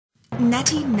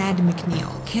Nettie Ned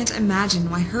McNeil can't imagine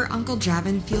why her Uncle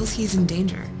Javin feels he's in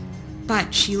danger,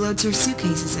 but she loads her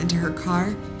suitcases into her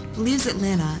car, leaves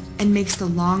Atlanta, and makes the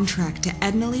long trek to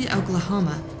Ednalee,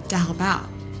 Oklahoma to help out.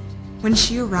 When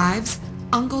she arrives,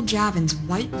 Uncle Javin's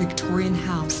white Victorian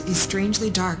house is strangely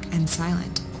dark and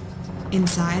silent.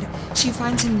 Inside, she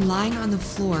finds him lying on the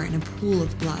floor in a pool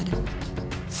of blood.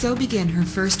 So begin her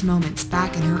first moments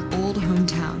back in her old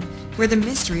hometown, where the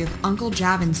mystery of Uncle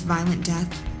Javin's violent death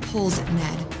pulls at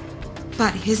Ned.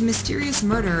 But his mysterious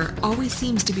murderer always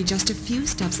seems to be just a few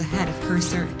steps ahead of her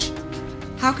search.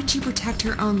 How can she protect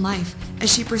her own life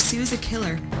as she pursues a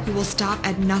killer who will stop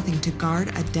at nothing to guard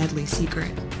a deadly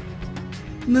secret?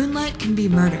 Moonlight Can Be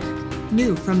Murder,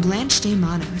 new from Blanche de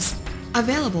Manos,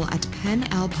 available at Pen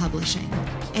L Publishing,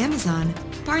 Amazon,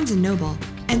 Barnes & Noble,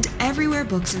 and everywhere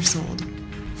books are sold.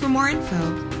 For more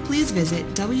info, please visit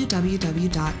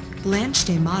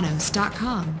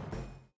www.blanchdemanos.com.